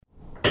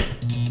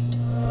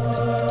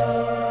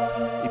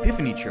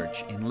Epiphany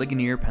Church in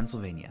Ligonier,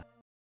 Pennsylvania.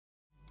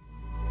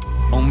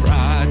 On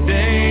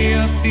Friday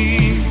a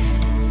thief,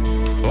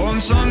 on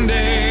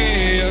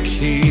Sunday a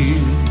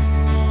king,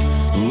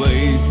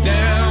 laid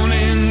down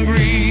in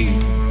grief,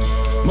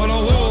 but I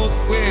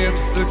woke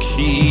with the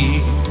key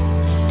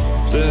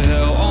to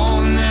hell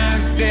on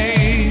that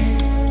day,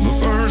 the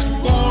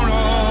firstborn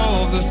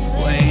of the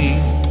slain,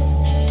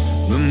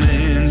 the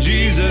man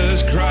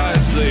Jesus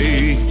Christ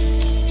laid.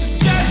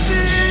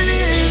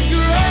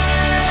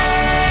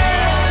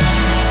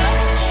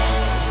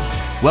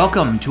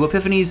 Welcome to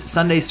Epiphany's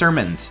Sunday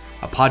Sermons,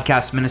 a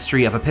podcast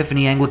ministry of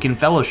Epiphany Anglican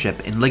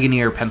Fellowship in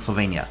Ligonier,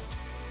 Pennsylvania.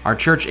 Our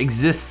church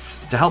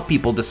exists to help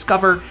people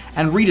discover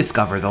and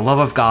rediscover the love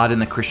of God in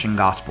the Christian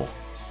gospel.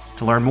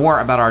 To learn more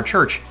about our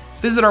church,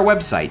 visit our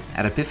website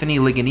at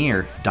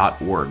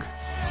epiphanyligonier.org.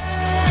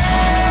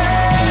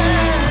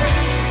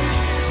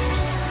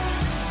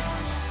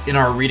 In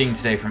our reading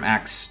today from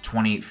Acts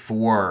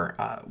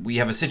 24, we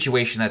have a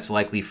situation that's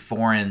likely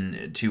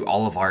foreign to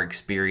all of our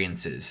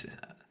experiences.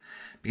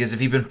 Because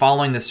if you've been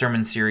following the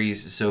sermon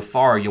series so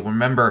far, you'll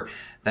remember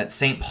that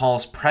St.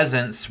 Paul's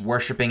presence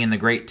worshiping in the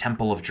great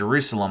temple of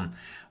Jerusalem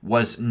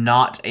was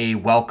not a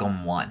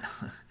welcome one.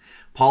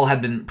 Paul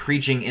had been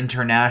preaching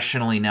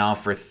internationally now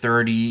for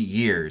 30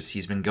 years.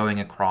 He's been going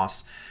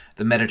across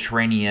the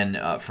Mediterranean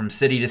from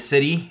city to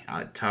city,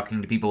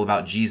 talking to people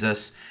about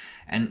Jesus.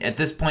 And at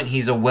this point,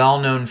 he's a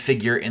well-known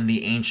figure in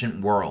the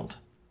ancient world.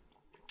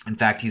 In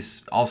fact,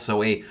 he's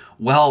also a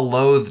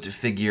well-loathed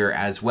figure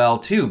as well,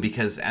 too,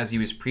 because as he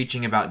was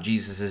preaching about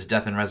Jesus'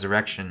 death and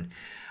resurrection,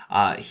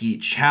 he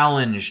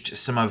challenged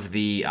some of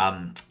the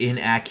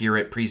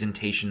inaccurate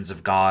presentations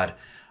of God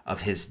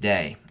of his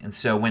day. And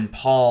so when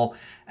Paul,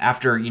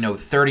 after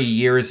 30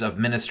 years of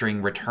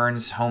ministering,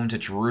 returns home to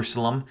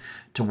Jerusalem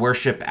to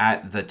worship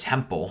at the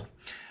temple,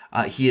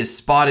 he is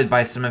spotted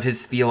by some of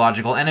his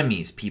theological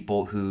enemies,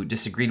 people who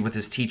disagreed with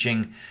his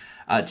teaching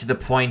to the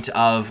point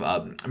of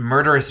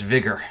murderous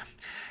vigor.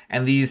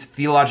 And these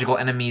theological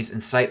enemies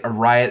incite a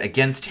riot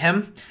against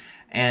him,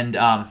 and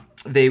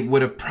they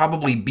would have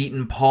probably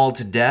beaten Paul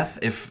to death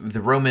if the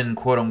Roman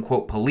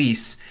quote-unquote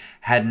police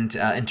hadn't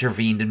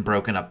intervened and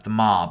broken up the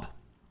mob.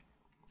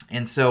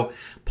 And so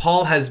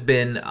Paul has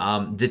been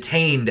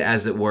detained,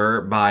 as it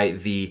were, by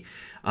the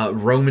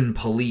Roman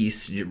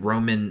police,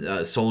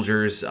 Roman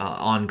soldiers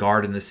on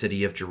guard in the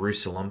city of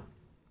Jerusalem.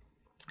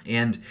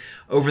 And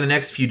over the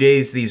next few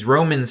days, these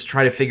Romans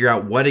try to figure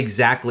out what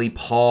exactly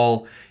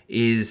Paul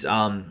is,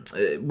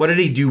 what did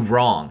he do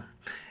wrong?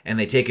 And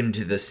they take him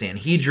to the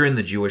Sanhedrin,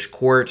 the Jewish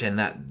court, and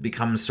that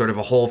becomes sort of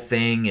a whole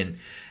thing, and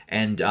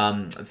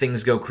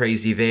things go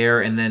crazy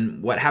there. And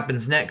then what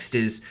happens next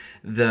is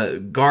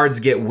the guards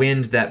get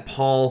wind that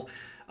Paul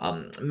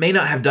may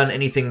not have done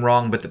anything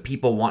wrong, but the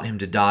people want him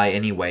to die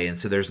anyway. And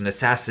so there's an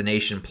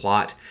assassination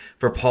plot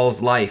for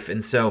Paul's life.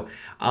 And so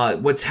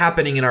what's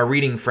happening in our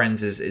reading,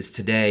 friends, is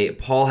today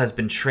Paul has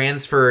been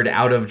transferred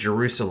out of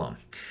Jerusalem.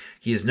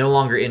 He is no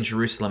longer in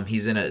Jerusalem.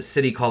 He's in a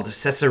city called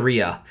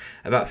Caesarea,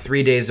 about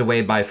 3 days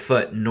away by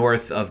foot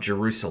north of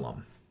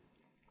Jerusalem.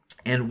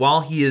 And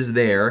while he is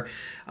there,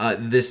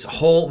 this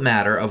whole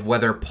matter of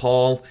whether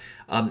Paul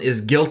is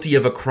guilty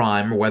of a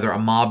crime or whether a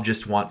mob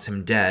just wants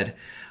him dead,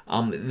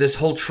 this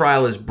whole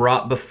trial is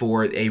brought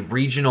before a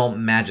regional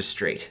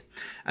magistrate,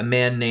 a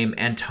man named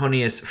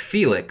Antonius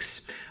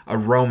Felix, a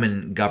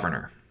Roman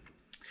governor.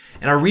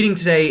 And our reading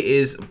today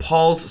is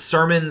Paul's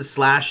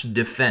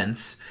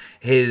sermon/defense,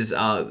 his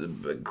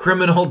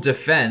criminal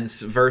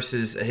defense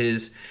versus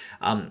his,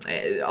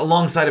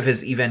 alongside of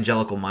his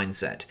evangelical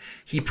mindset.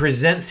 He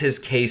presents his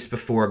case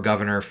before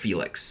Governor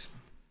Felix.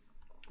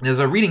 And as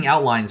our reading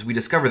outlines, we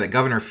discover that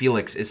Governor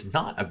Felix is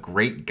not a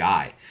great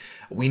guy.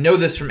 We know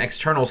this from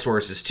external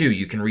sources too.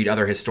 You can read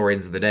other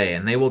historians of the day,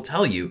 and they will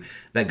tell you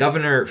that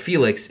Governor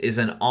Felix is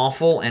an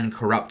awful and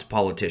corrupt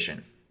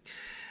politician.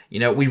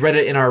 We read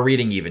it in our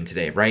reading even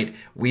today, right?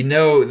 We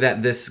know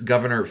that this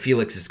Governor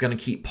Felix is going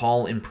to keep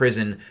Paul in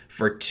prison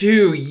for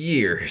 2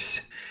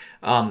 years,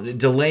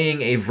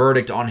 delaying a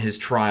verdict on his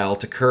trial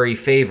to curry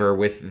favor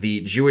with the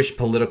Jewish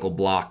political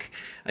bloc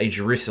in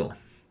Jerusalem.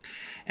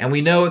 And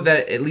we know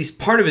that at least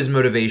part of his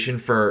motivation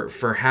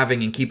for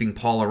having and keeping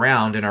Paul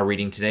around in our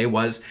reading today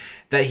was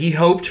that he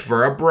hoped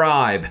for a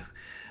bribe.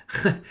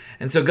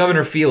 And so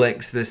Governor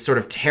Felix, this sort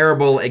of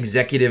terrible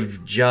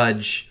executive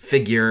judge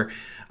figure,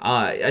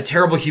 a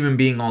terrible human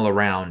being all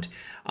around,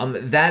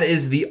 that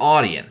is the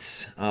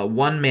audience.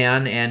 One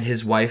man and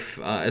his wife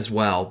as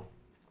well.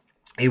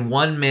 A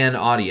one-man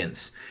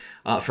audience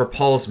for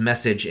Paul's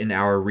message in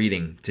our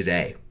reading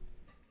today.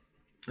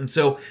 And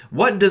so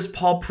what does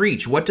Paul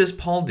preach? What does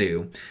Paul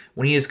do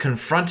when he is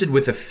confronted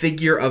with a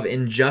figure of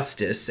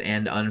injustice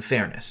and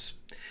unfairness?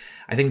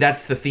 I think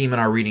that's the theme in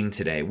our reading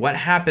today. What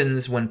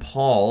happens when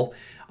Paul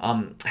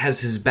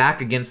has his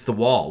back against the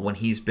wall, when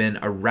he's been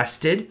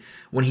arrested,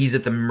 when he's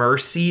at the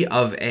mercy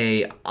of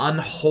a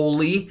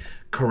unholy,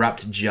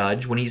 corrupt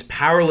judge, when he's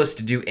powerless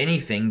to do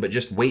anything but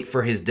just wait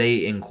for his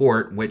day in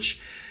court, which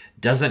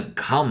doesn't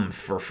come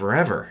for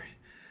forever,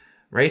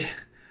 right?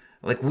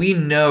 Like, we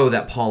know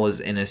that Paul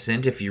is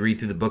innocent. If you read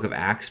through the book of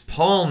Acts,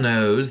 Paul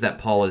knows that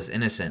Paul is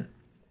innocent.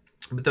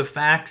 But the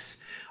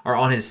facts are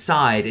on his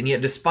side, and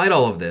yet despite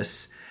all of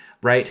this,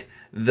 right,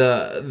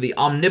 the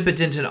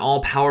omnipotent and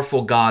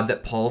all-powerful God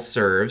that Paul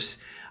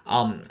serves,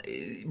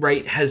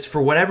 right, has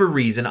for whatever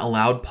reason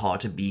allowed Paul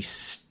to be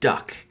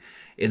stuck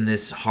in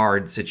this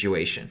hard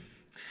situation.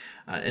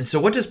 And so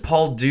what does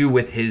Paul do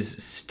with his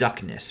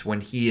stuckness when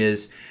he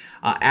is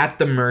at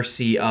the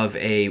mercy of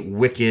a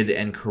wicked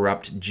and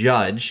corrupt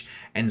judge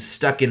and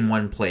stuck in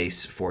one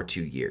place for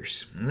 2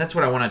 years? And that's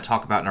what I want to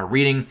talk about in our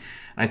reading.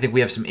 And I think we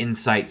have some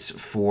insights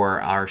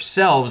for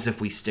ourselves if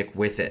we stick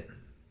with it.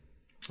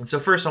 And so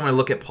first, I'm going to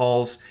look at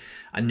Paul's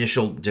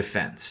initial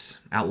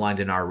defense outlined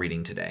in our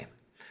reading today.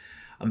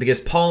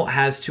 Because Paul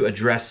has to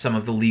address some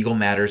of the legal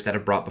matters that are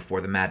brought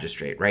before the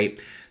magistrate,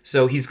 right?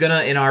 So he's going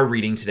to, in our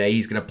reading today,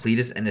 he's going to plead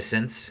his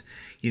innocence.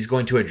 He's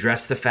going to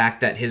address the fact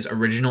that his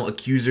original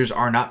accusers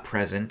are not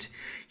present.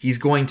 He's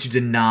going to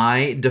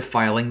deny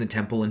defiling the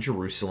temple in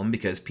Jerusalem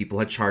because people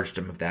had charged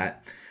him of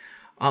that.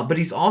 But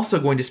he's also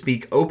going to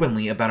speak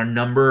openly about a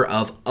number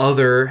of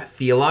other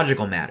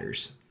theological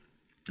matters.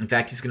 In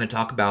fact, he's going to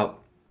talk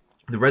about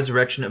the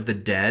resurrection of the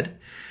dead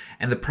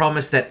and the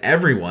promise that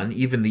everyone,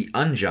 even the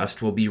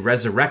unjust, will be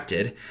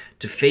resurrected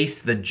to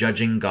face the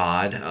judging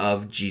God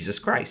of Jesus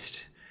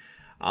Christ.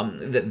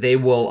 That they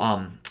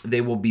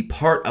will be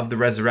part of the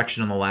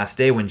resurrection on the last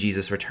day when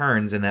Jesus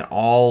returns, and that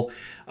all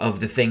of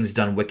the things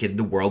done wicked in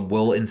the world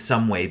will in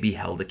some way be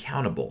held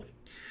accountable.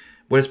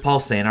 What does Paul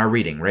say in our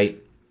reading,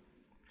 right?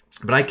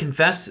 But I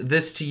confess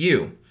this to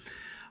you,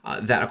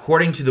 that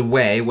according to the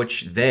way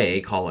which they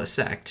call a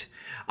sect,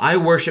 I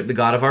worship the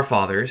God of our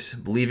fathers,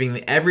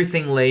 believing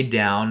everything laid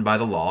down by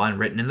the law and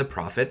written in the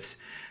prophets,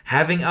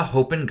 having a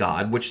hope in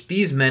God, which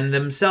these men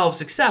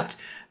themselves accept,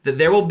 that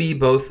there will be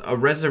both a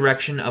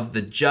resurrection of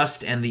the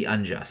just and the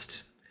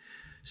unjust.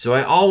 So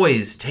I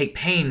always take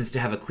pains to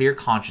have a clear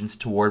conscience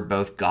toward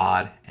both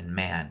God and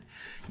man.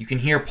 You can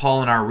hear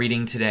Paul in our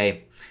reading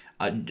today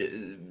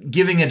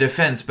giving a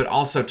defense, but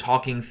also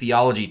talking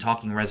theology,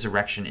 talking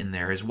resurrection in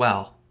there as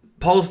well.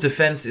 Paul's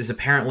defense is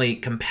apparently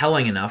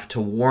compelling enough to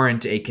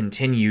warrant a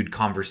continued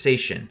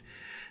conversation.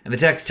 And the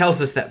text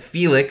tells us that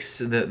Felix,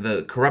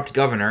 the corrupt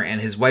governor,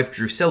 and his wife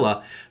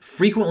Drusilla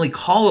frequently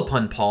call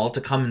upon Paul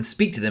to come and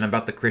speak to them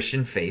about the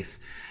Christian faith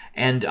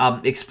and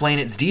explain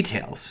its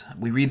details.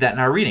 We read that in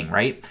our reading,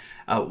 right?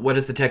 What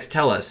does the text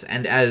tell us?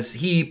 And as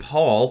he,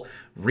 Paul,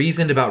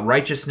 reasoned about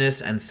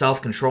righteousness and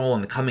self-control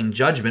and the coming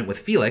judgment with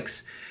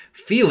Felix,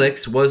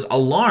 Felix was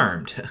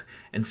alarmed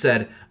and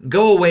said,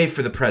 "Go away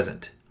for the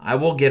present. I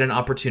will get an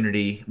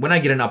opportunity. When I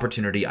get an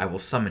opportunity, I will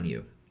summon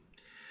you."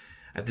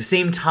 At the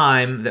same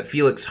time that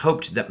Felix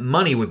hoped that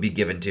money would be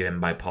given to him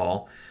by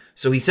Paul,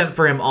 so he sent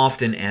for him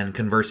often and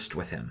conversed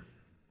with him.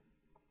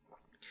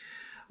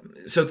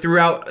 So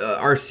throughout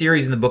our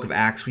series in the book of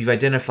Acts, we've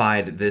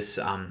identified this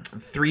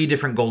 3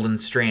 different golden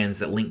strands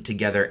that link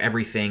together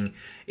everything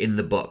in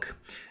the book.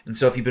 And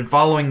so if you've been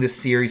following this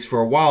series for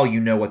a while, you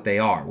know what they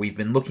are. We've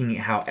been looking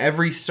at how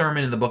every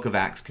sermon in the book of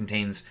Acts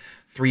contains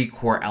 3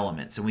 core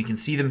elements, and we can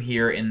see them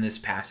here in this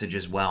passage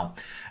as well.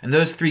 And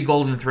those 3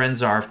 golden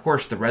threads are, of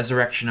course, the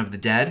resurrection of the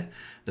dead,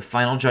 the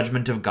final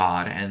judgment of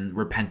God, and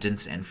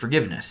repentance and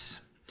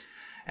forgiveness.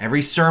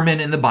 Every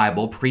sermon in the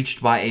Bible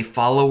preached by a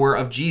follower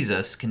of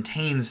Jesus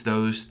contains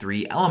those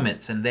 3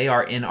 elements, and they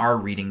are in our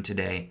reading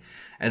today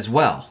as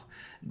well.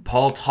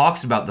 Paul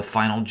talks about the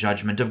final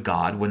judgment of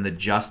God when the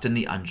just and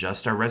the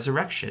unjust are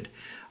resurrected.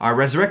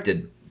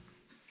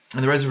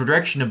 And the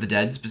resurrection of the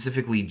dead,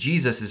 specifically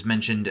Jesus, is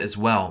mentioned as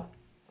well.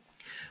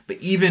 But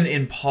even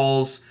in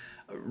Paul's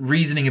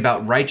reasoning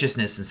about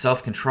righteousness and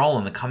self-control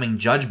and the coming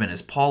judgment,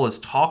 as Paul is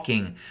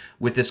talking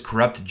with this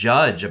corrupt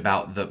judge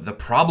about the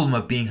problem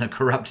of being a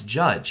corrupt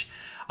judge,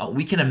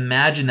 we can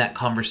imagine that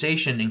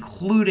conversation,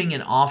 including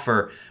an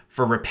offer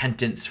for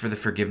repentance for the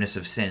forgiveness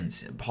of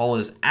sins. Paul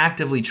is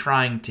actively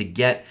trying to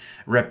get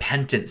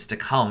repentance to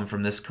come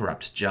from this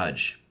corrupt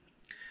judge.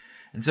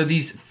 And so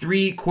these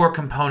 3 core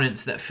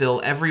components that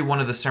fill every one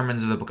of the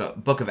sermons of the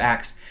book of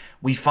Acts,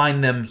 we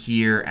find them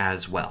here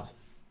as well.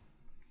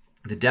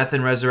 The death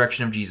and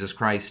resurrection of Jesus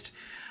Christ,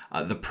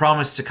 the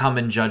promise to come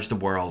and judge the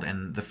world,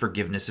 and the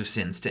forgiveness of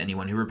sins to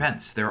anyone who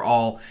repents. They're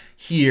all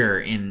here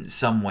in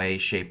some way,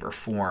 shape, or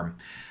form.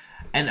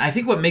 And I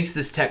think what makes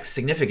this text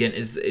significant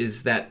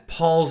is that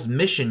Paul's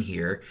mission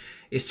here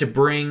is to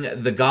bring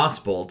the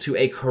gospel to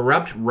a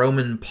corrupt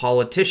Roman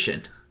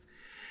politician.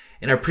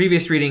 In our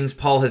previous readings,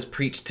 Paul has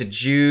preached to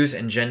Jews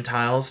and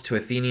Gentiles, to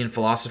Athenian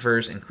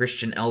philosophers and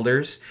Christian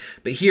elders.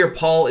 But here,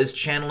 Paul is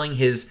channeling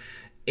his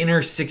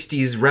inner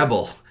 60s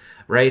rebel,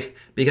 right?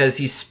 Because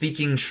he's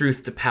speaking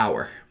truth to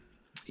power.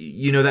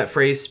 You know that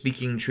phrase,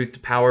 speaking truth to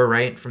power,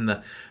 right? From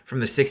the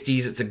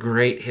 60s. It's a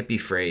great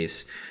hippie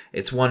phrase.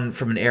 It's one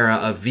from an era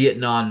of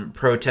Vietnam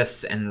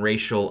protests and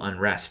racial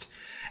unrest.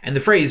 And the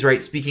phrase,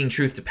 right, speaking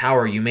truth to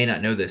power, you may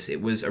not know this.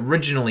 It was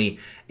originally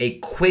a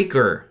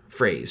Quaker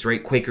phrase,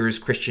 right? Quakers,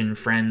 Christian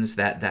Friends,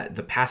 that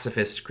the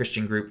pacifist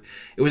Christian group.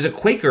 It was a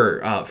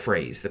Quaker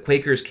phrase. The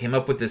Quakers came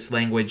up with this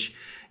language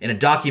in a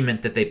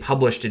document that they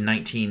published in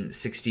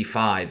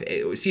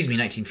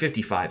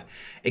 1955,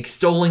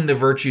 extolling the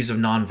virtues of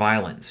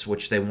nonviolence,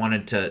 which they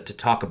wanted to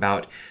talk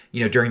about,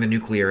 during the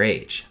nuclear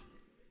age.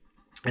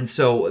 And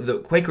so the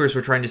Quakers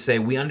were trying to say,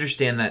 we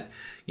understand that,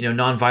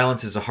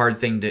 nonviolence is a hard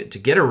thing to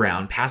get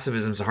around.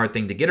 Pacifism is a hard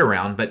thing to get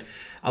around, but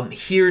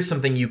here's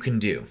something you can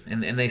do.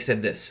 And they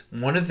said this: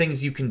 one of the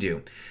things you can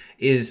do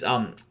is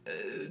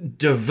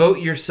devote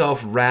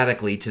yourself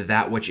radically to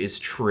that which is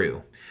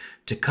true,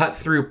 to cut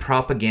through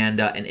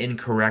propaganda and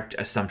incorrect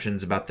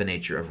assumptions about the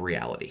nature of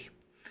reality.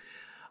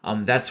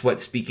 That's what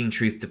speaking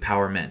truth to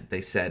power meant.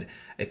 They said,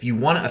 if you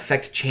want to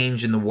affect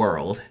change in the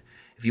world,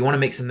 if you want to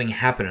make something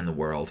happen in the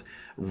world,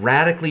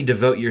 radically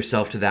devote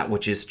yourself to that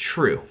which is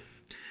true.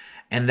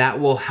 And that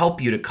will help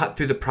you to cut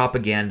through the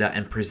propaganda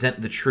and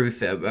present the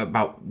truth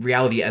about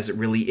reality as it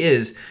really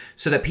is,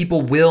 so that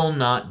people will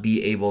not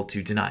be able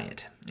to deny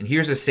it. And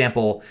here's a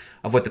sample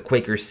of what the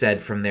Quakers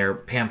said from their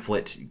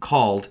pamphlet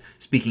called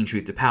Speaking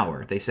Truth to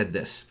Power. They said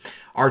this: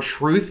 our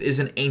truth is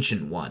an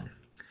ancient one,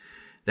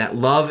 that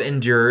love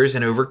endures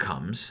and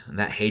overcomes, and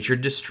that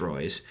hatred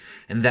destroys,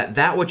 and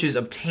that which is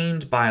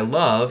obtained by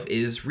love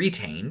is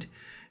retained,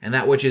 and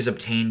that which is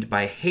obtained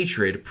by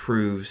hatred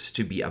proves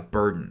to be a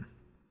burden.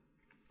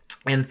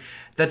 And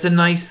that's a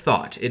nice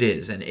thought. It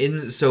is. And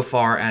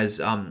insofar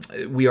as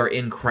we are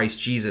in Christ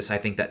Jesus, I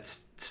think that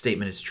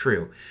statement is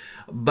true.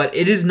 But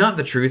it is not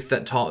the truth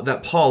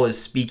that Paul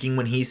is speaking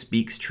when he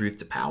speaks truth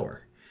to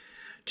power.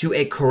 To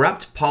a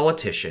corrupt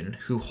politician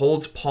who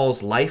holds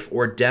Paul's life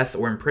or death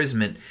or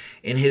imprisonment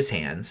in his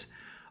hands,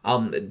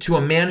 to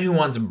a man who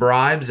wants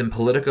bribes and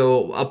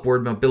political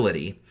upward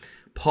mobility,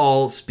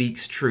 Paul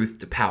speaks truth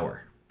to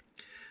power.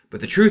 But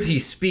the truth he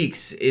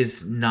speaks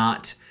is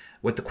not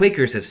what the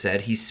Quakers have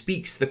said. He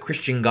speaks the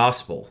Christian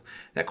gospel,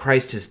 that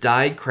Christ has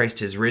died, Christ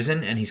has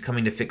risen, and he's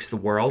coming to fix the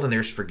world, and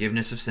there's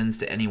forgiveness of sins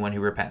to anyone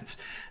who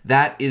repents.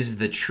 That is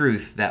the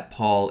truth that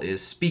Paul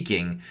is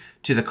speaking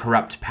to the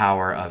corrupt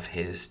power of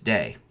his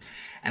day.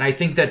 And I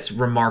think that's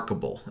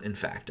remarkable, in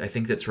fact. I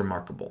think that's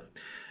remarkable.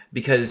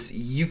 Because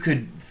you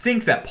could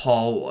think that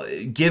Paul,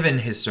 given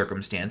his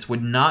circumstance,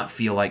 would not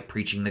feel like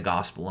preaching the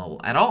gospel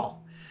at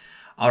all.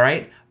 All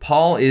right?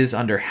 Paul is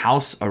under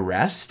house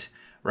arrest,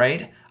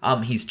 right?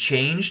 He's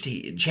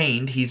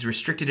chained, he's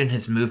restricted in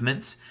his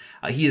movements.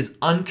 He is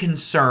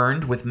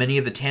unconcerned with many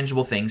of the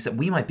tangible things that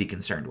we might be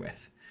concerned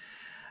with.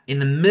 In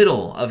the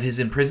middle of his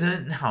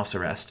imprisonment and house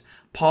arrest,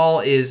 Paul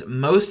is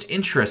most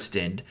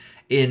interested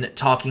in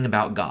talking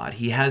about God.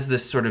 He has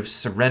this sort of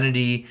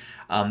serenity,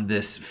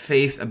 this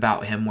faith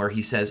about him where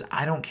he says,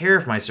 I don't care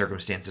if my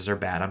circumstances are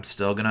bad, I'm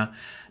still going to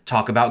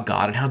talk about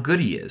God and how good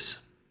he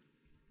is.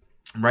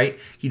 Right?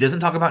 He doesn't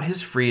talk about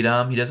his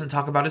freedom. He doesn't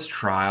talk about his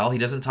trial. He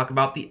doesn't talk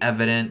about the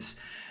evidence.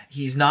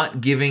 He's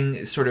not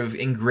giving sort of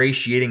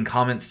ingratiating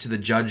comments to the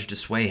judge to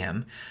sway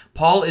him.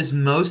 Paul is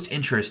most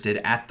interested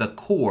at the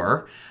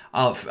core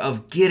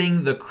of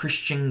getting the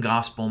Christian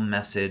gospel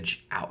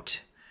message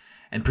out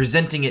and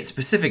presenting it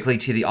specifically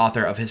to the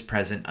author of his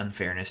present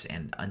unfairness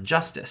and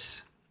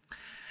injustice.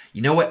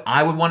 You know what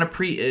I would want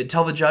to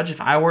tell the judge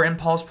if I were in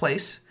Paul's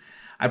place?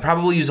 I'd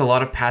probably use a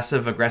lot of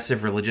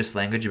passive-aggressive religious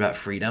language about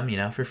freedom.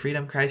 For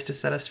freedom, Christ has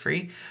set us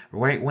free.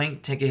 Wink,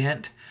 wink, take a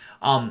hint.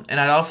 And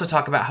I'd also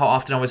talk about how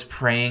often I was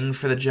praying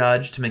for the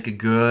judge to make a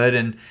good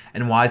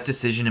and wise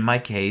decision in my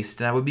case.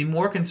 And I would be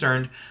more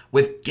concerned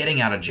with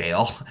getting out of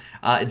jail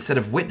instead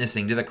of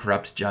witnessing to the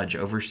corrupt judge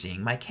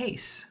overseeing my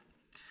case.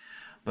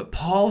 But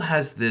Paul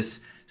has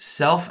this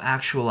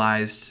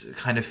self-actualized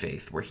kind of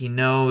faith where he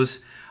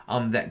knows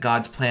that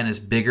God's plan is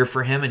bigger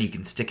for him and he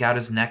can stick out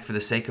his neck for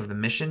the sake of the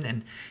mission,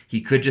 and he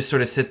could just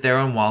sort of sit there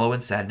and wallow in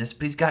sadness,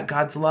 but he's got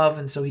God's love,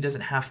 and so he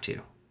doesn't have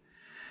to.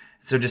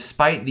 So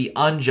despite the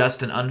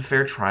unjust and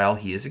unfair trial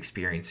he is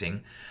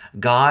experiencing,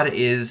 Paul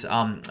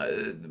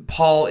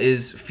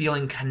is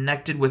feeling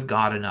connected with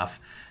God enough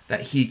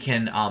that he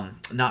can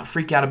not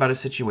freak out about his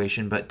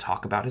situation, but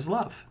talk about his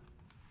love.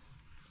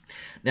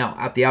 Now,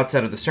 at the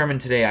outset of the sermon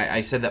today,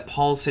 I said that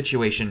Paul's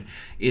situation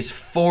is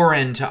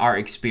foreign to our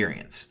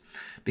experience,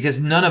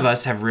 because none of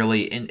us have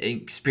really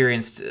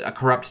experienced a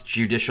corrupt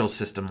judicial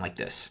system like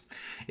this.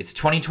 It's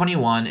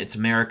 2021, it's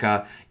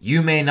America.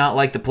 You may not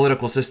like the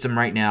political system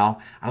right now.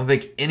 I don't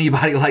think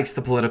anybody likes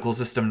the political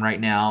system right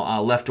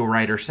now, left or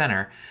right or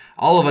center.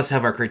 All of us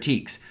have our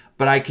critiques,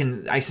 but I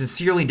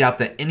sincerely doubt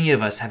that any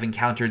of us have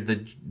encountered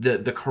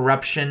the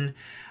corruption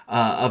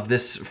of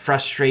this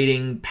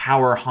frustrating,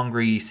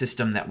 power-hungry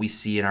system that we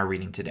see in our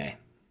reading today.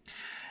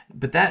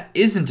 But that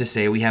isn't to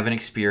say we haven't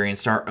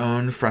experienced our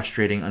own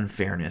frustrating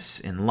unfairness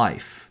in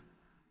life.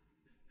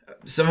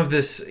 Some of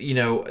this,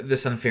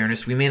 this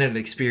unfairness, we may not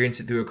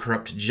experience it through a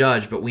corrupt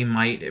judge, but we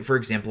might, for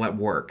example, at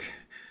work,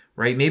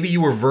 right? Maybe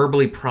you were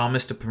verbally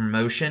promised a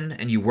promotion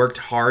and you worked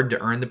hard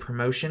to earn the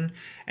promotion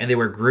and they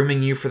were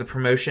grooming you for the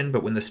promotion,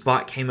 but when the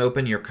spot came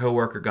open, your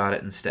coworker got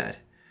it instead.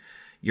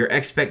 Your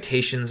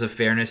expectations of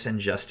fairness and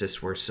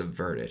justice were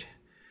subverted.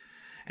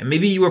 And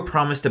maybe you were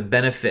promised a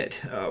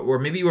benefit, or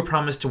maybe you were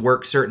promised to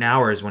work certain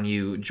hours when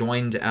you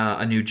joined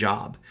a new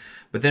job.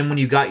 But then when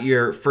you got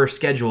your first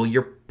schedule,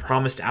 your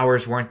promised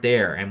hours weren't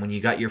there. And when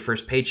you got your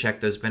first paycheck,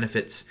 those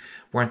benefits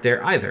weren't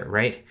there either,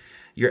 right?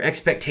 Your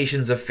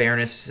expectations of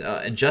fairness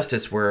and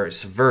justice were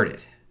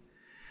subverted.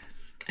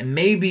 And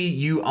maybe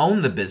you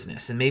own the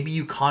business, and maybe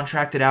you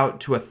contract it out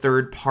to a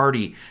third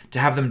party to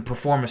have them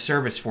perform a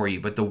service for you,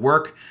 but the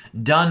work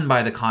done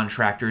by the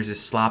contractors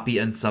is sloppy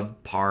and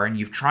subpar, and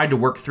you've tried to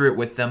work through it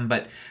with them,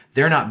 but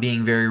they're not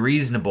being very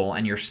reasonable,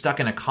 and you're stuck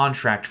in a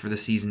contract for the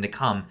season to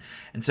come.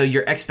 And so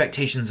your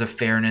expectations of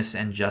fairness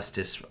and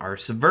justice are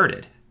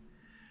subverted.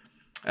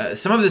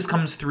 Some of this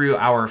comes through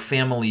our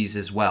families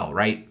as well,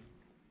 right?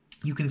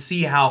 You can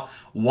see how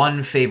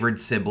one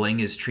favored sibling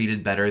is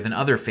treated better than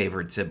other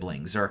favored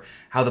siblings, or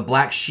how the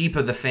black sheep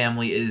of the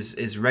family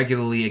is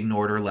regularly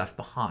ignored or left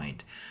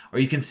behind. Or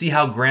you can see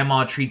how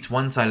grandma treats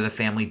one side of the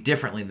family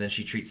differently than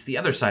she treats the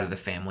other side of the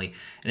family,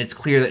 and it's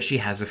clear that she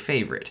has a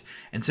favorite.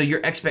 And so your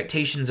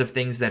expectations of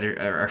things that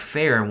are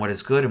fair and what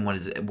is good and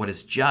what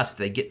is just,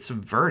 they get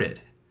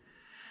subverted.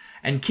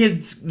 And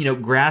kids,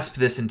 grasp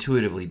this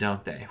intuitively,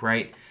 don't they,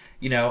 right?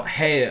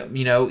 Hey,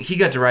 he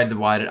got to ride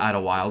the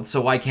Idlewild,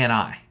 so why can't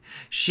I?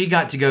 She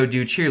got to go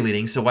do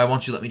cheerleading, so why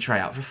won't you let me try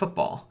out for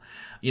football?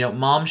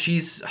 Mom,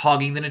 she's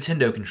hogging the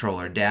Nintendo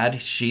controller.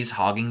 Dad, she's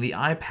hogging the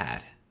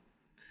iPad.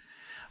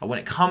 When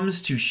it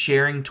comes to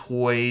sharing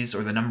toys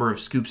or the number of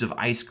scoops of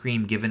ice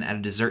cream given at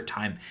a dessert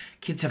time,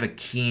 kids have a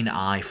keen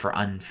eye for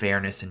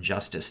unfairness and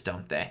justice,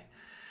 don't they?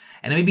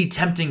 And it may be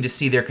tempting to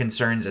see their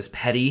concerns as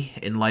petty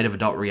in light of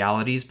adult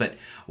realities, but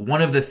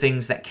one of the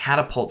things that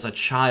catapults a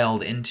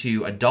child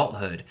into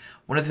adulthood,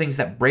 one of the things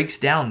that breaks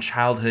down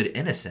childhood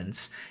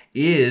innocence,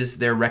 is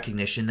their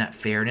recognition that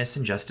fairness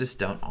and justice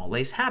don't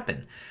always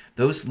happen.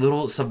 Those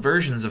little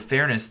subversions of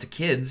fairness to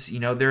kids,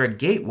 they're a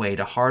gateway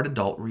to hard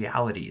adult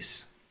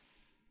realities.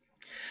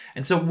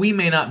 And so we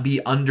may not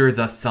be under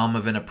the thumb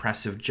of an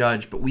oppressive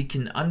judge, but we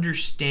can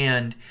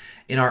understand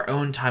in our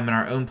own time, in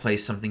our own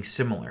place, something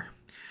similar,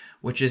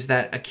 which is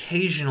that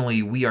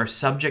occasionally we are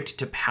subject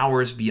to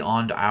powers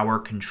beyond our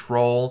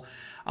control.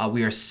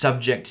 We are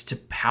subject to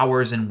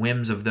powers and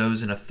whims of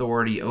those in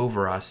authority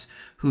over us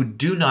who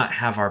do not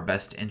have our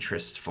best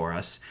interests for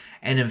us.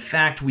 And in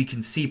fact, we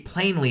can see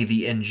plainly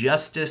the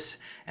injustice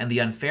and the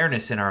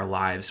unfairness in our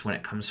lives when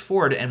it comes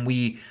forward, and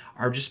we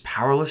are just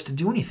powerless to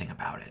do anything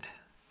about it.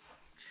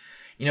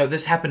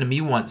 This happened to me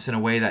once in a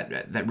way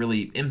that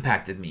really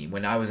impacted me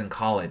when I was in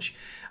college.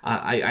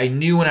 I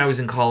knew when I was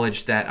in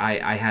college that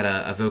I had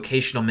a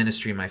vocational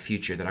ministry in my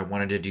future, that I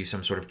wanted to do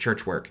some sort of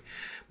church work.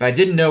 But I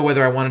didn't know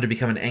whether I wanted to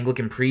become an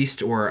Anglican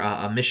priest or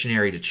a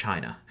missionary to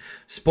China.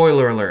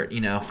 Spoiler alert,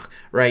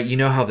 right? You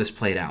know how this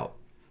played out.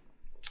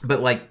 But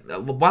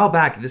a while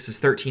back, this is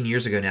 13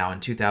 years ago now,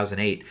 in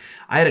 2008,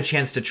 I had a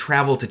chance to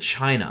travel to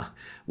China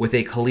with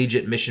a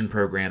collegiate mission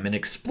program and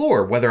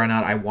explore whether or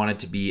not I wanted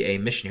to be a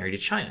missionary to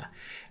China.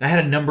 And I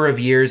had a number of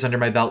years under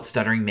my belt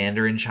studying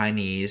Mandarin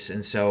Chinese,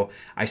 and so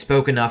I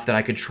spoke enough that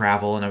I could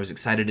travel, and I was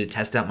excited to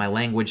test out my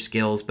language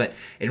skills. But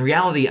in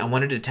reality, I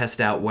wanted to test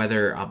out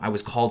whether I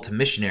was called to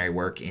missionary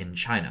work in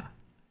China.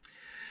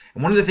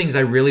 And one of the things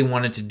I really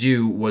wanted to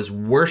do was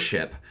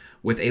worship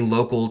with a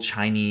local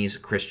Chinese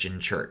Christian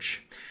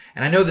church.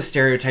 And I know the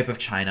stereotype of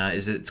China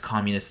is that it's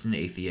communist and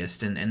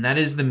atheist, and that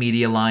is the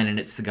media line and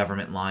it's the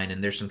government line,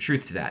 and there's some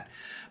truth to that.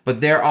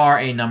 But there are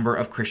a number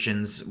of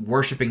Christians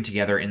worshiping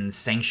together in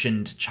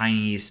sanctioned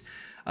Chinese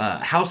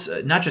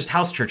not just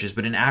house churches,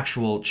 but an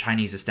actual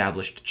Chinese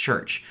established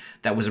church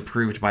that was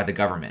approved by the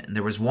government. And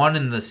there was one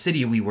in the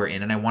city we were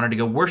in, and I wanted to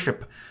go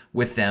worship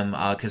with them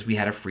because we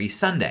had a free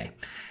Sunday.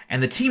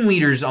 And the team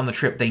leaders on the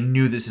trip, they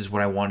knew this is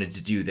what I wanted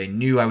to do. They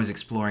knew I was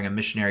exploring a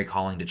missionary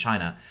calling to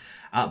China.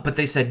 But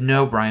they said,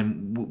 no,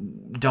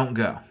 Brian, don't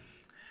go.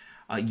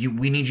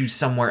 We need you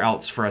somewhere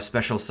else for a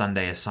special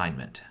Sunday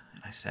assignment.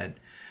 And I said,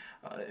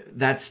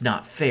 that's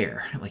not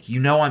fair.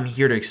 I'm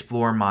here to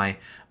explore my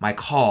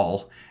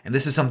call, and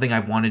this is something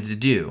I wanted to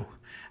do.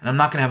 And I'm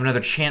not going to have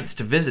another chance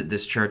to visit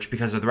this church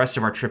because the rest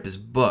of our trip is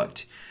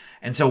booked.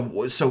 And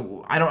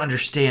so I don't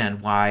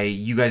understand why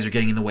you guys are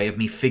getting in the way of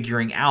me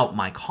figuring out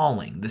my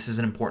calling. This is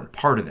an important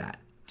part of that.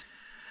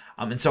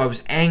 And so I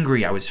was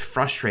angry, I was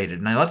frustrated,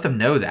 and I let them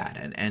know that.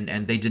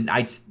 And they didn't,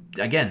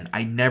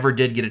 I never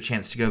did get a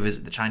chance to go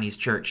visit the Chinese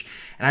church.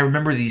 And I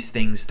remember these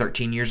things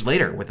 13 years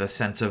later with a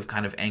sense of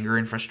kind of anger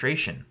and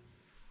frustration.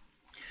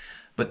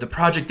 But the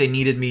project they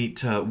needed me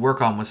to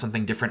work on was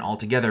something different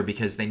altogether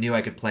because they knew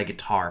I could play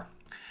guitar.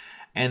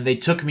 And they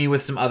took me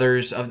with some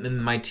others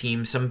in my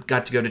team. Some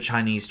got to go to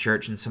Chinese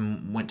church and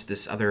some went to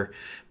this other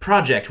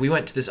project. We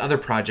went to this other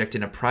project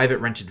in a private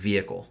rented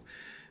vehicle.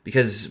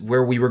 Because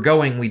where we were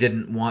going, we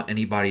didn't want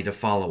anybody to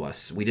follow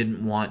us. We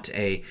didn't want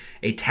a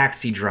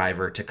taxi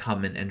driver to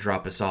come and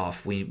drop us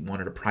off. We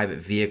wanted a private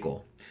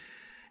vehicle.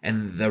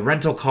 And the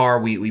rental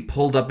car, we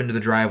pulled up into the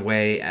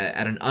driveway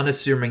at an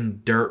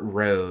unassuming dirt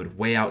road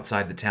way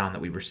outside the town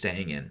that we were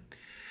staying in.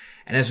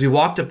 And as we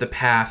walked up the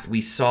path,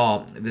 we saw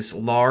this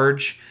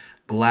large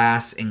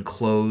glass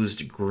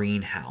enclosed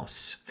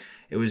greenhouse.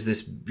 It was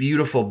this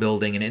beautiful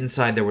building, and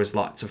inside there was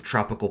lots of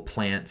tropical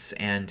plants,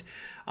 and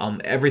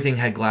Everything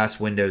had glass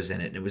windows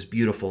in it, and it was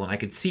beautiful. And I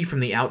could see from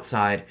the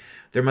outside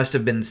there must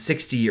have been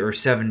 60 or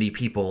 70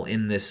 people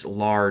in this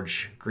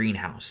large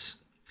greenhouse.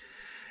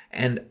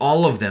 And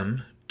all of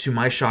them, to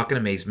my shock and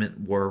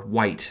amazement, were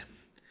white.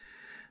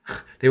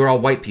 They were all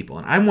white people.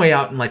 And I'm way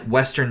out in like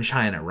Western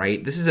China,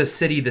 right? This is a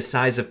city the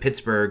size of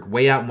Pittsburgh,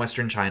 way out in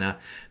Western China.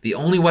 The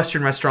only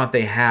Western restaurant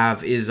they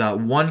have is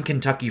one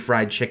Kentucky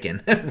Fried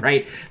Chicken,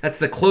 right? That's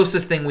the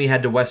closest thing we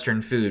had to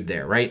Western food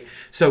there, right?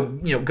 So,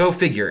 go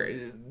figure.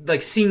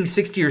 Like seeing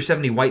 60 or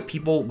 70 white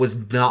people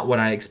was not what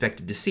I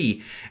expected to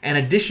see. In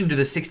addition to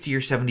the 60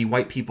 or 70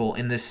 white people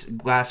in this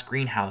glass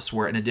greenhouse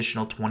were an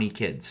additional 20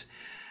 kids.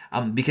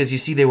 Because you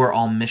see, they were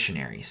all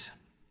missionaries.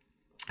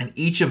 And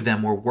each of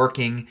them were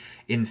working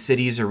in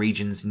cities or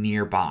regions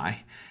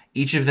nearby.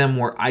 Each of them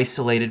were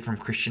isolated from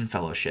Christian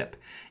fellowship.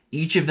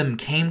 Each of them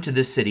came to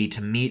this city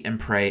to meet and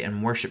pray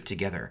and worship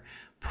together,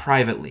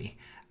 privately,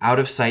 out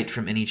of sight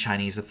from any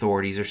Chinese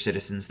authorities or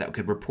citizens that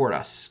could report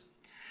us.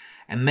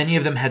 And many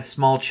of them had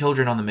small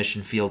children on the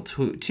mission field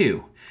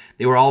too.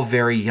 They were all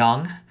very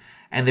young,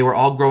 and they were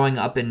all growing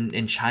up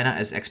in China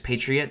as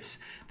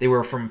expatriates. They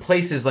were from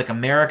places like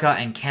America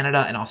and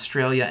Canada and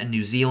Australia and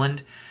New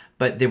Zealand,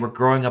 but they were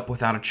growing up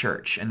without a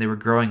church, and they were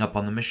growing up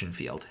on the mission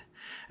field.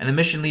 And the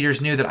mission leaders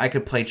knew that I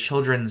could play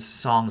children's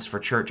songs for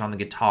church on the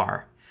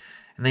guitar.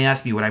 And they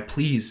asked me, would I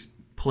please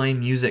play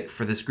music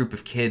for this group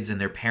of kids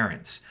and their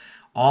parents?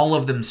 All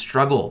of them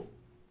struggling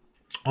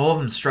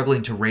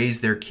to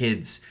raise their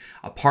kids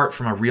apart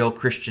from a real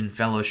Christian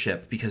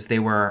fellowship because they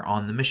were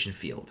on the mission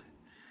field.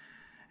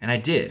 And I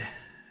did.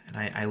 And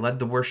I led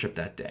the worship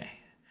that day.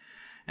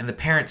 And the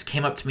parents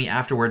came up to me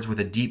afterwards with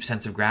a deep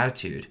sense of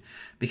gratitude,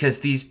 because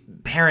these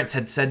parents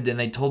had said, and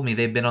they told me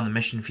they've been on the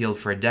mission field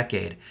for a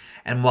decade.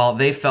 And while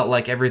they felt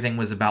like everything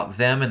was about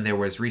them and there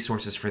was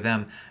resources for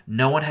them,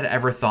 no one had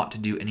ever thought to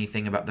do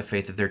anything about the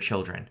faith of their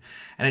children.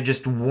 And it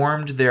just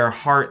warmed their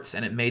hearts,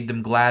 and it made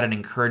them glad and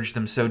encouraged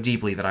them so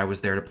deeply that I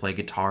was there to play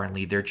guitar and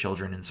lead their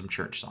children in some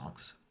church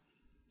songs.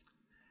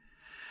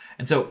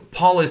 And so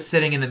Paul is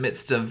sitting in the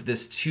midst of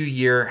this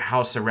 2-year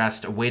house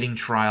arrest, awaiting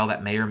trial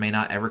that may or may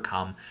not ever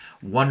come,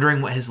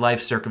 wondering what his life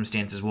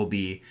circumstances will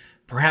be,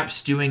 perhaps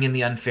stewing in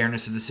the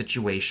unfairness of the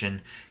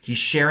situation. He's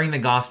sharing the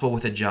gospel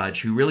with a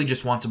judge who really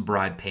just wants a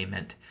bribe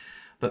payment.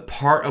 But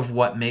part of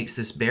what makes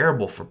this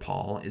bearable for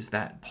Paul is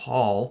that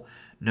Paul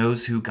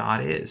knows who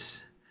God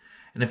is.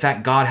 And in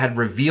fact, God had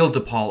revealed to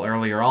Paul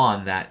earlier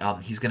on that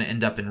he's going to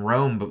end up in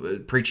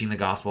Rome preaching the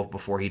gospel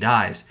before he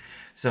dies.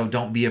 So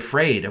don't be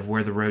afraid of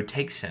where the road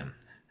takes him.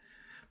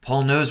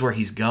 Paul knows where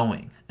he's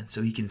going, and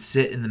so he can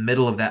sit in the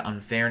middle of that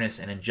unfairness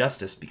and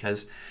injustice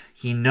because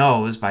he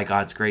knows, by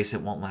God's grace,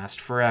 it won't last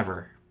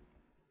forever.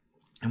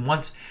 And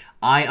once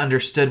I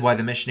understood why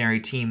the missionary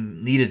team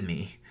needed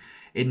me,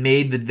 it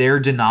made their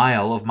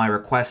denial of my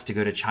request to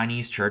go to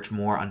Chinese church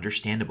more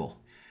understandable.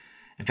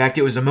 In fact,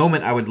 it was a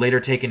moment I would later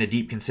take into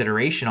deep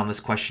consideration on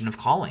this question of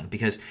calling,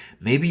 because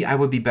maybe I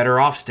would be better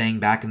off staying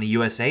back in the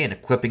USA and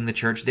equipping the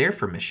church there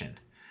for mission.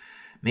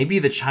 Maybe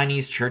the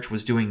Chinese church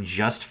was doing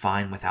just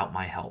fine without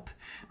my help.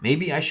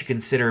 Maybe I should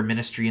consider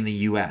ministry in the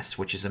U.S.,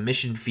 which is a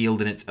mission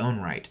field in its own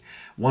right,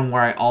 one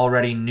where I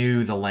already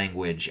knew the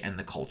language and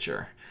the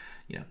culture,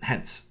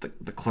 hence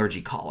the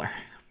clergy collar.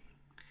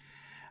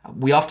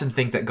 We often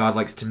think that God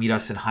likes to meet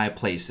us in high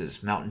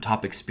places,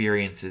 mountaintop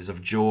experiences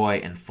of joy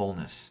and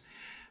fullness.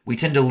 We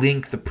tend to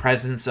link the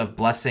presence of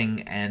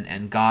blessing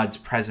and God's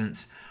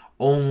presence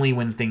only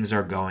when things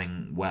are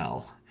going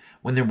well,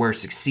 when we're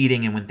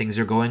succeeding and when things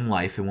are going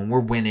life, and when we're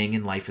winning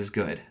and life is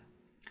good.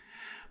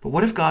 But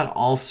what if God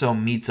also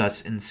meets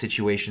us in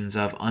situations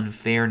of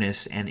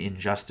unfairness and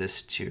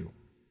injustice too?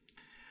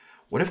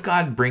 What if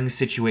God brings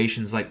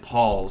situations like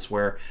Paul's,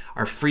 where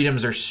our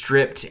freedoms are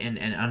stripped and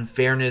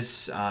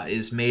unfairness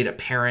is made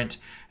apparent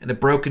and the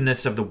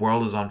brokenness of the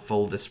world is on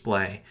full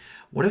display?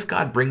 What if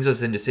God brings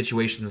us into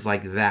situations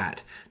like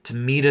that to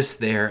meet us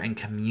there and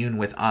commune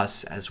with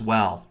us as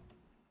well?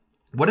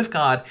 What if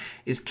God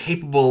is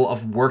capable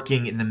of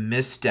working in the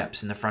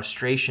missteps and the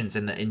frustrations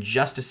and the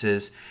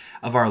injustices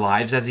of our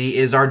lives as he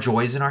is our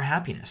joys and our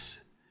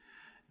happiness?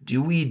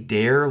 Do we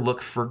dare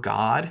look for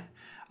God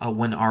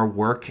when our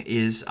work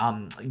is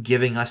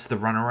giving us the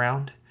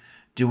runaround?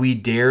 Do we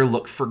dare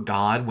look for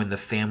God when the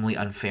family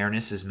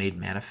unfairness is made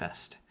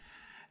manifest?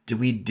 Do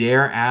we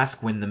dare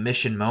ask when the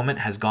mission moment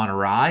has gone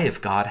awry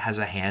if God has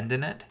a hand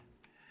in it?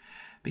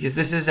 Because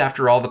this is,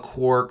 after all, the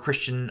core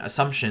Christian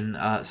assumption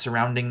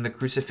surrounding the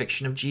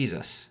crucifixion of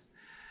Jesus.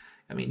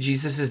 I mean,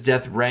 Jesus'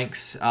 death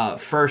ranks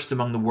first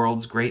among the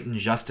world's great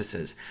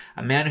injustices.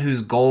 A man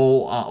whose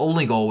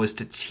only goal was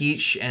to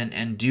teach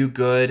and do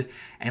good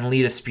and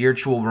lead a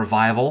spiritual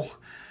revival.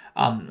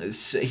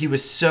 He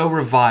was so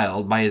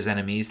reviled by his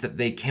enemies that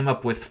they came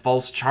up with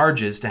false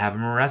charges to have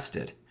him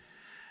arrested.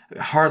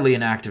 Hardly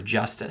an act of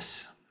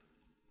justice.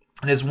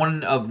 And as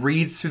one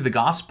reads through the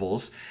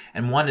Gospels,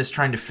 and one is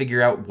trying to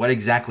figure out what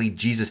exactly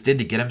Jesus did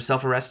to get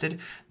himself arrested,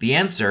 the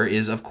answer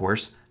is, of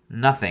course,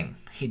 nothing.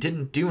 He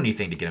didn't do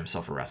anything to get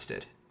himself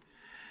arrested.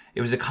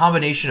 It was a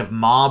combination of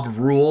mob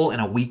rule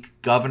and a weak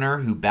governor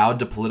who bowed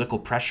to political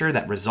pressure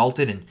that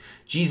resulted in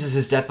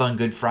Jesus' death on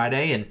Good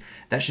Friday. And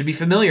that should be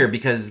familiar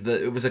because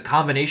it was a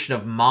combination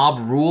of mob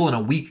rule and a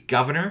weak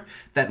governor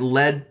that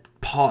led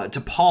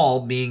to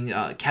Paul being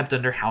kept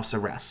under house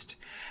arrest.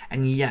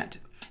 And yet,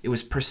 it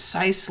was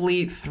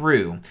precisely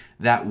through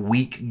that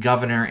weak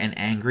governor and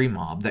angry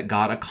mob that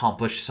God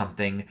accomplished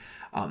something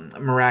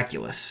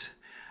miraculous.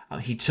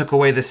 He took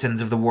away the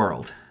sins of the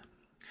world.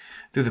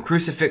 Through the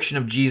crucifixion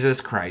of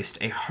Jesus Christ,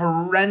 a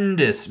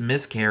horrendous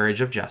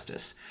miscarriage of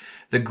justice,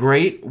 the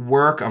great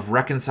work of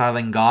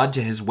reconciling God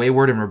to his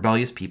wayward and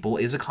rebellious people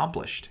is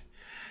accomplished.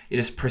 It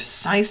is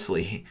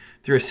precisely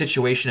through a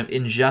situation of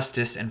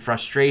injustice and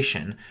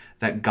frustration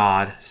that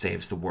God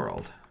saves the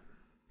world.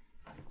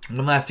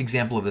 One last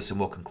example of this and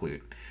we'll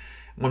conclude.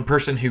 One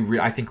person who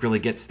I think really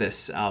gets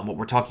this, what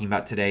we're talking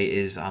about today,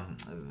 is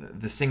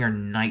the singer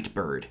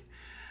Nightbird.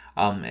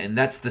 And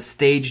that's the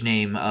stage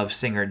name of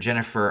singer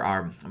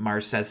Jennifer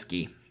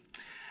Marczewski.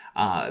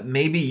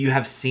 Maybe you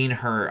have seen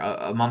her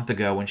a month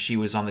ago when she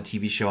was on the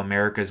TV show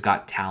America's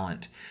Got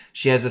Talent.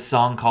 She has a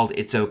song called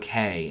It's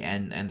Okay,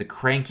 and the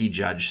cranky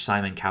judge,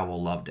 Simon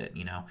Cowell, loved it,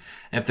 And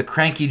if the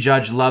cranky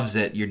judge loves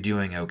it, you're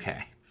doing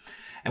okay.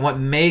 And what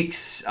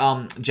makes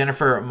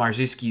Jennifer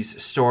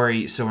Marczewski's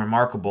story so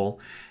remarkable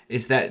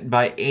is that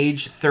by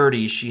age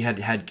 30, she had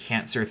had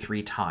cancer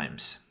 3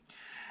 times.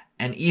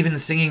 And even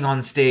singing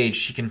on stage,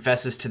 she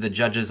confesses to the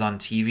judges on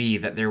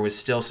TV that there was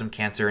still some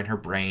cancer in her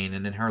brain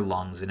and in her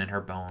lungs and in her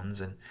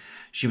bones. And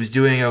she was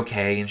doing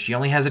okay, and she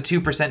only has a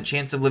 2%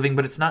 chance of living,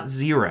 but it's not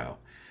 0.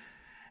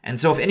 And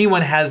so if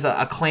anyone has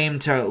a claim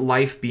to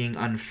life being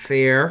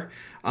unfair,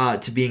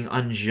 to being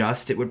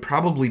unjust, it would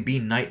probably be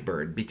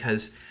Nightbird,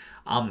 because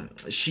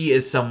she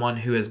is someone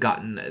who has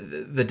gotten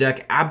the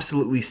deck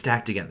absolutely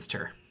stacked against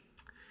her.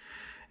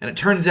 And it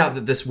turns out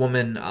that this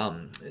woman,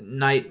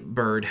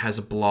 Nightbird, has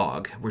a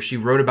blog where she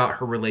wrote about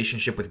her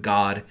relationship with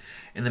God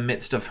in the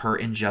midst of her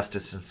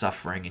injustice and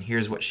suffering. And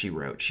here's what she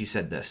wrote. She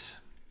said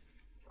this: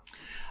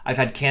 "I've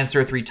had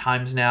cancer 3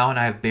 times now, and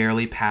I have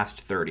barely passed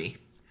 30.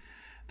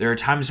 There are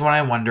times when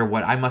I wonder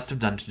what I must have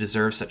done to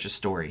deserve such a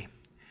story.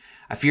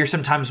 I fear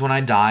sometimes when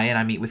I die and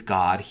I meet with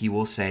God, he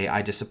will say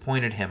I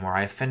disappointed him, or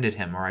I offended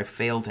him, or I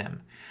failed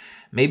him.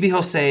 Maybe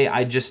he'll say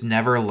I just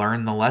never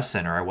learned the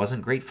lesson, or I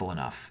wasn't grateful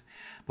enough.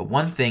 But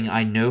one thing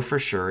I know for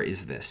sure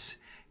is this: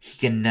 he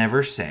can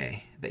never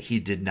say that he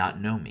did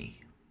not know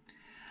me.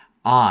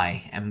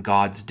 I am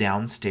God's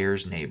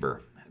downstairs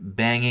neighbor,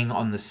 banging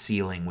on the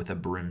ceiling with a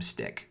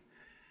broomstick.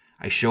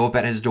 I show up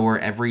at his door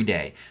every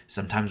day,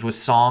 sometimes with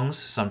songs,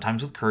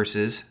 sometimes with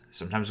curses,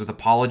 sometimes with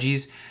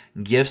apologies,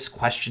 gifts,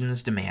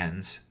 questions,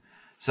 demands.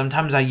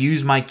 Sometimes I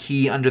use my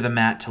key under the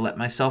mat to let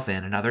myself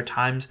in, and other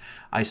times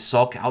I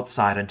sulk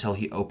outside until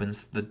he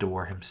opens the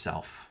door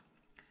himself.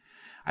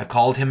 I've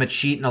called him a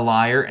cheat and a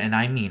liar, and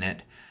I mean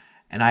it.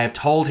 And I have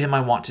told him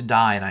I want to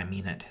die, and I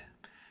mean it.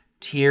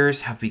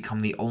 Tears have become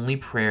the only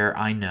prayer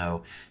I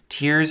know.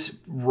 Prayers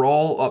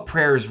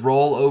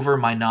roll over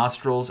my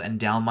nostrils and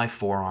down my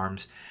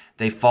forearms.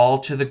 They fall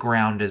to the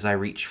ground as I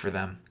reach for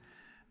them.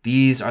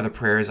 These are the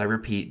prayers I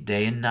repeat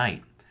day and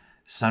night,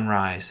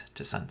 sunrise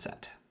to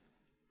sunset.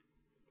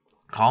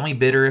 Call me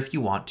bitter if you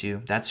want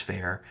to, that's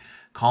fair.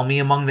 Call me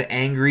among the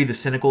angry, the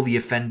cynical, the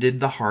offended,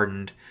 the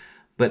hardened.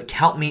 But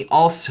count me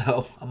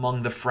also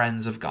among the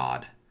friends of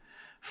God.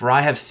 For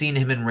I have seen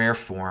him in rare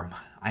form.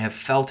 I have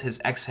felt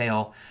his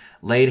exhale,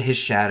 laid his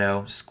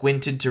shadow,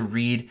 squinted to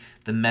read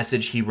the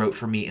message he wrote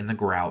for me in the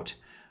grout.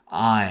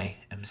 I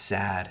am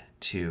sad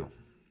too."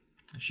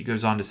 She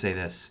goes on to say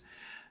this: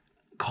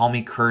 "Call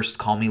me cursed,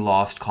 call me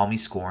lost, call me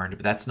scorned,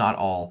 but that's not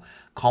all.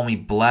 Call me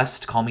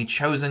blessed, call me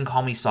chosen,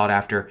 call me sought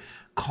after.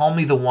 Call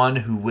me the one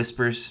who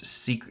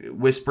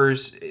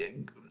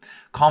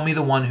Call me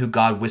the one who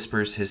God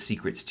whispers his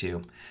secrets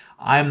to.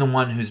 I am the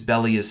one whose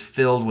belly is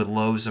filled with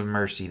loaves of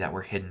mercy that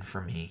were hidden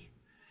for me.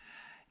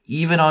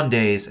 Even on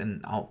days,"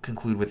 and I'll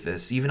conclude with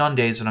this, "even on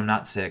days when I'm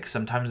not sick,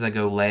 sometimes I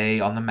go lay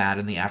on the mat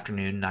in the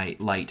afternoon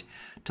light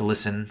to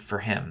listen for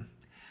him.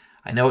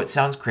 I know it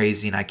sounds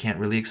crazy and I can't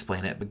really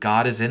explain it, but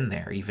God is in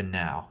there even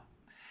now.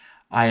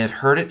 I have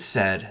heard it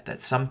said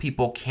that some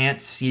people can't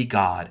see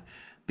God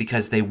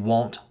because they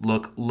won't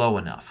look low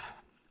enough.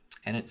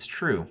 And it's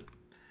true.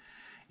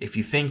 If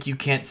you think you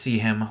can't see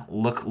him,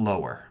 look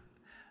lower.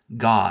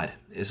 God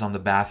is on the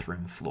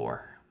bathroom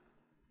floor."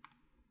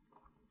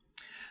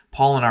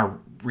 Paul, in our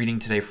reading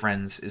today,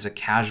 friends, is a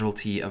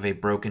casualty of a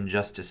broken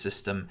justice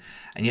system,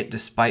 and yet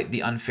despite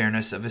the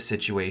unfairness of his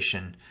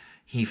situation,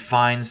 he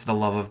finds the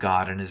love of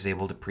God and is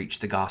able to preach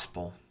the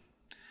gospel.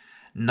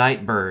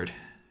 Nightbird,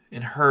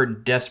 in her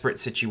desperate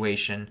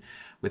situation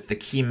with the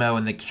chemo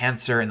and the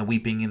cancer and the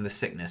weeping and the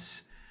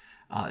sickness,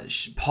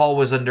 Paul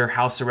was under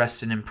house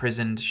arrest and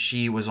imprisoned.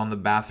 She was on the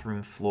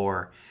bathroom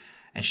floor,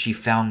 and she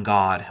found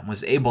God and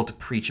was able to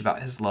preach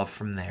about his love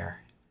from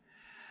there.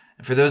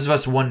 And for those of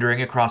us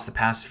wondering across the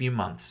past few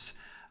months,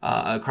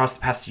 across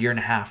the past year and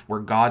a half, where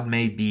God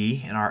may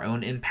be in our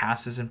own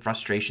impasses and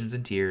frustrations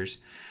and tears,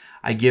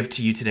 I give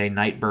to you today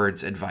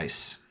Nightbird's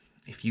advice.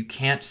 If you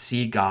can't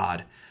see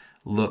God,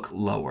 look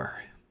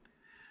lower.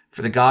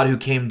 For the God who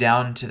came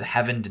down to the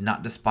heaven did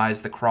not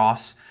despise the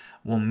cross,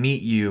 will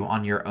meet you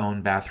on your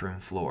own bathroom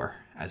floor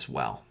as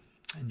well.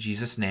 In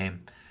Jesus'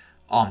 name,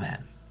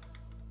 amen.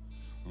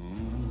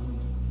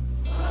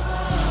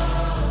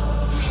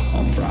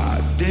 On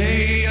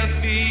Friday a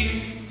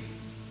thief,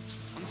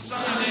 on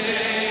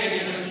Sunday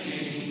a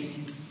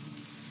king,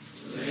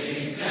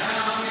 laid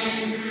down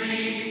in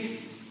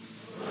grief,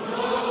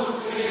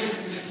 broke with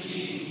the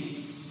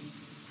keys,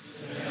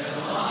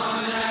 fell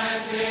on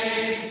that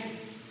day,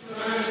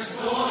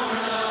 firstborn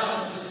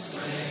of the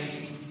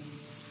slain,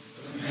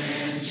 the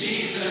man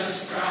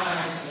Jesus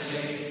Christ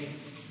lay,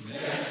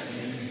 death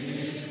in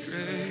his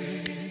grave.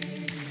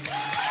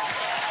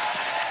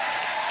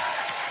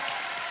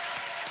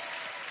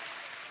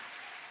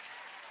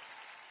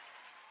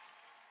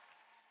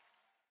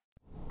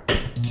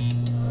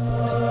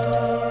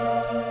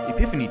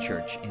 Epiphany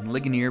Church in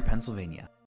Ligonier, Pennsylvania.